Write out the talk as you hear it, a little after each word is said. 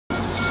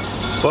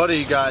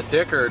Buddy got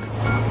dickered.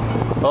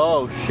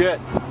 Oh shit.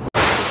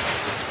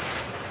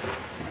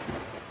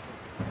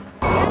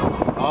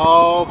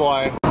 Oh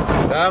boy.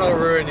 That'll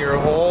ruin your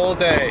whole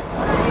day.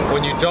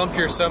 When you dump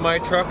your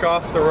semi-truck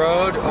off the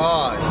road,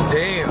 oh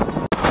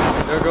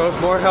damn. There goes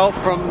more help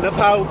from the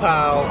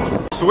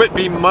pow-pow. So it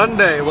be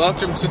Monday.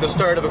 Welcome to the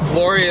start of a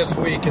glorious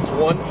week. It's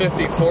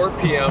 1:54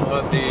 p.m.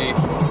 on the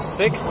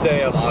 6th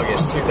day of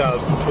August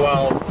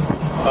 2012.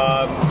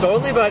 It's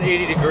only about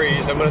 80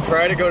 degrees. I'm going to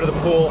try to go to the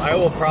pool. I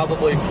will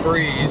probably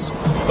freeze,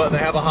 but they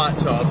have a hot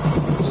tub,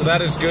 so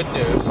that is good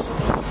news.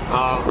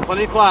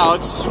 Plenty of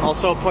clouds,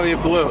 also plenty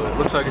of blue. It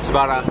looks like it's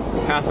about a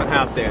half and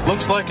half day.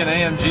 Looks like an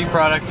AMG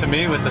product to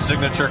me with the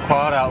signature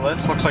quad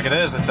outlets. Looks like it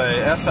is. It's a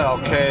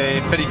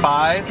SLK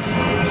 55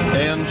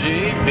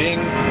 AMG being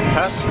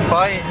passed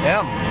by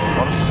M.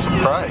 What a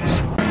surprise.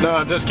 No,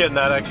 I'm just kidding.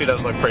 That actually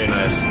does look pretty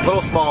nice. A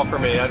little small for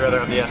me. I'd rather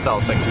have the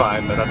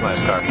SL65, but that's a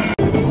nice car.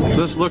 Does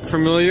this look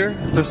familiar?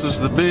 This is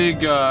the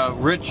big,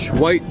 rich,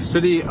 white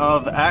city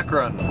of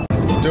Akron.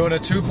 Doing a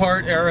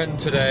two-part errand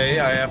today.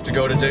 I have to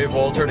go to Dave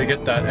Wolter to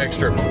get that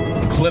extra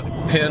clip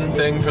pin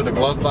thing for the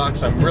glove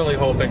box. I'm really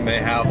hoping they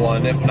have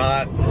one. If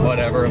not,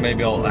 whatever.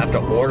 Maybe I'll have to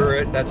order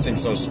it. That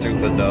seems so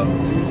stupid, though.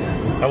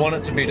 I want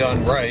it to be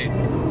done right,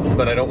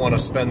 but I don't want to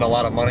spend a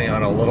lot of money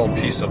on a little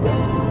piece of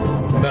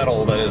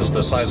metal that is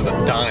the size of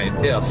a dime,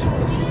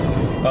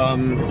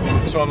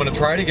 so I'm going to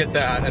try to get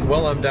that, and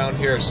while I'm down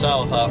here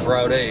south off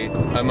Route 8,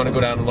 I'm going to go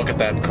down and look at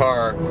that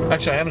car.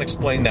 Actually, I haven't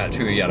explained that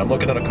to you yet. I'm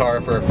looking at a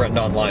car for a friend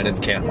online in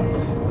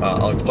Canton.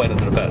 I'll explain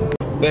it in a bit.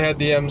 They had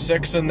the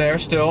M6 in there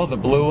still, the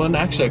blue one.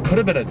 Actually, it could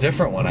have been a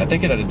different one. I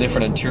think it had a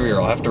different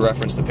interior. I'll have to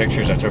reference the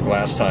pictures I took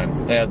last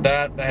time. They had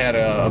that. They had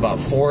about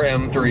 4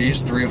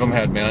 M3s. 3 of them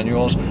had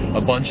manuals.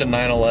 A bunch of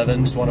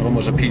 911s. One of them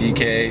was a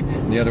PDK.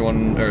 And the other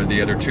one, or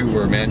the other 2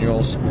 were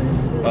manuals.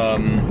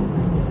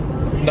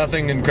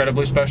 Nothing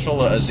incredibly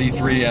special. A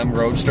Z3M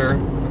Roadster,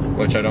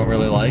 which I don't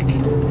really like.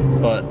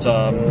 But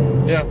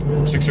yeah,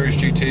 6 Series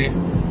GT.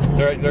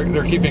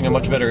 They're keeping a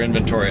much better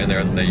inventory in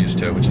there than they used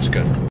to, which is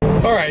good.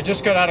 Alright,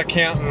 just got out of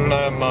Canton.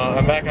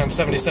 I'm back on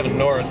 77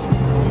 North.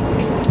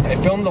 I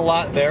filmed a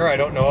lot there. I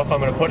don't know if I'm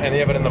going to put any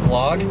of it in the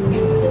vlog.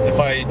 If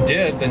I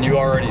did, then you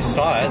already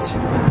saw it.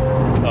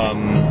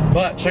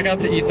 But check out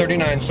the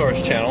E39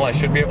 source channel. I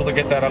should be able to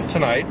get that up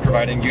tonight,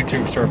 providing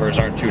YouTube servers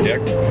aren't too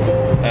dicked.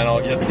 And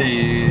I'll get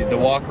the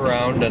walk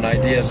around and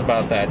ideas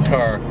about that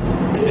car.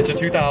 It's a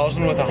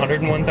 2000 with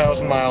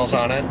 101,000 miles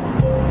on it,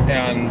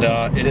 and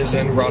it is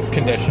in rough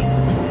condition.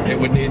 It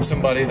would need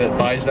somebody that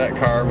buys that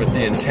car with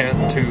the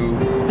intent to,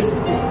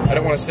 I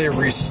don't want to say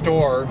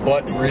restore,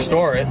 but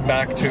restore it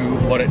back to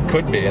what it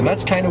could be. And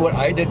that's kind of what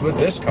I did with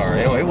this car.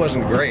 You know, it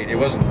wasn't great. It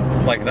wasn't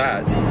like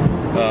that.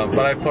 But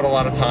I've put a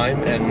lot of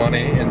time and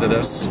money into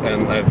this,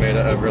 and I've made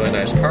a really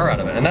nice car out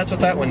of it. And that's what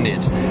that one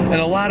needs. And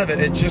a lot of it,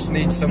 it just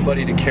needs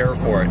somebody to care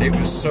for it. It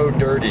was so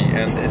dirty,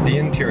 and the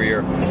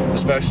interior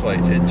especially,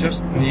 it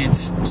just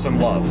needs some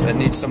love. It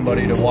needs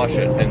somebody to wash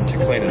it and to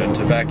clean it and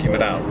to vacuum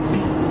it out.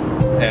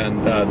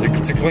 And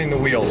to clean the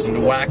wheels and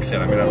to wax it.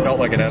 I mean, I felt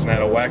like it hasn't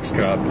had a wax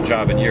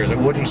job in years. It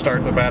wouldn't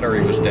start, the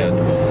battery was dead.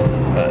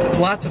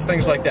 Lots of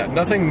things like that.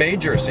 Nothing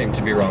major seemed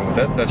to be wrong with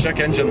it. The check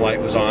engine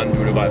light was on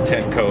due to about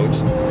 10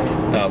 codes,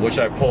 which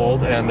I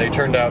pulled, and they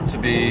turned out to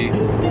be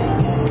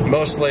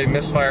mostly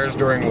misfires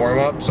during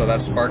warm-up, so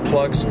that's spark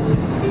plugs.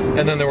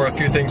 And then there were a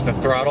few things, the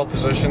throttle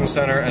position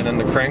center and then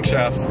the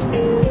crankshaft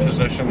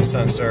position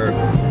sensor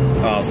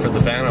for the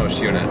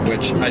Vanos unit,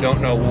 which I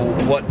don't know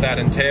what that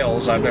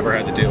entails. I've never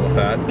had to deal with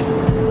that.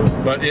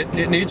 But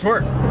it needs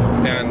work.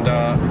 And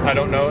I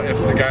don't know if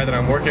the guy that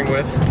I'm working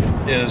with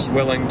is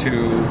willing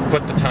to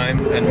put the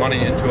time and money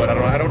into it.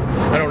 I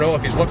don't know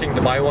if he's looking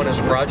to buy one as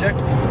a project,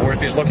 or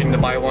if he's looking to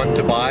buy one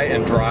to buy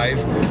and drive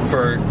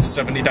for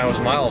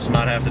 70,000 miles and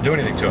not have to do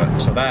anything to it.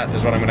 So that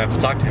is what I'm going to have to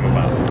talk to him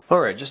about.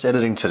 Alright, just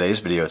editing today's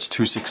video. It's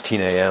 2:16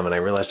 a.m. and I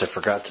realized I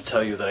forgot to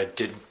tell you that I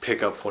did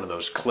pick up one of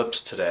those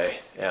clips today,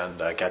 and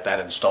I got that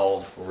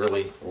installed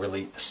really,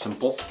 really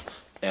simple.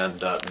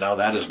 And now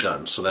that is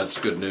done, so that's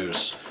good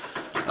news.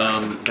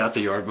 Got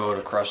the yard mowed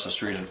across the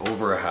street and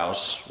over a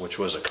house, which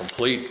was a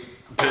complete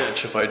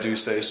bitch, if I do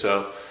say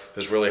so. It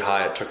was really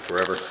high, it took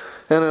forever.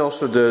 And I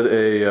also did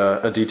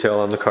a detail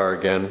on the car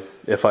again.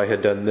 If I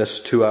had done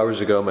this 2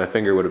 hours ago, my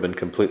finger would have been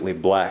completely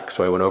black,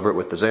 so I went over it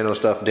with the Xano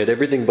stuff, did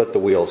everything but the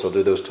wheels. I'll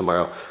do those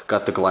tomorrow.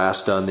 Got the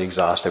glass done, the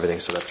exhaust, everything,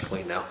 so that's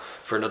clean now.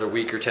 For another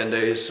week or 10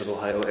 days, so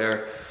it'll idle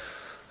air.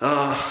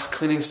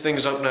 Cleaning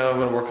things up now. I'm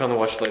going to work on the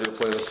Watch Later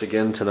playlist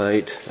again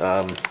tonight.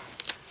 Got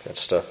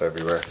stuff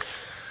everywhere.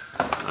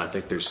 I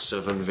think there's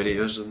 7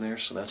 videos in there,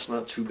 so that's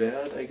not too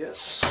bad, I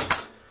guess.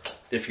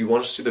 If you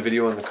want to see the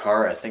video in the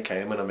car, I think I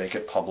am going to make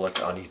it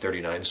public on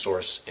E39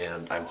 Source,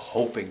 and I'm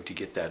hoping to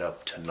get that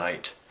up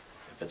tonight.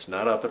 If it's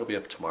not up, it'll be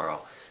up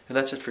tomorrow. And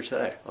that's it for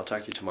today. I'll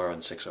talk to you tomorrow at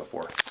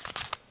 6:04.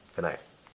 Good night.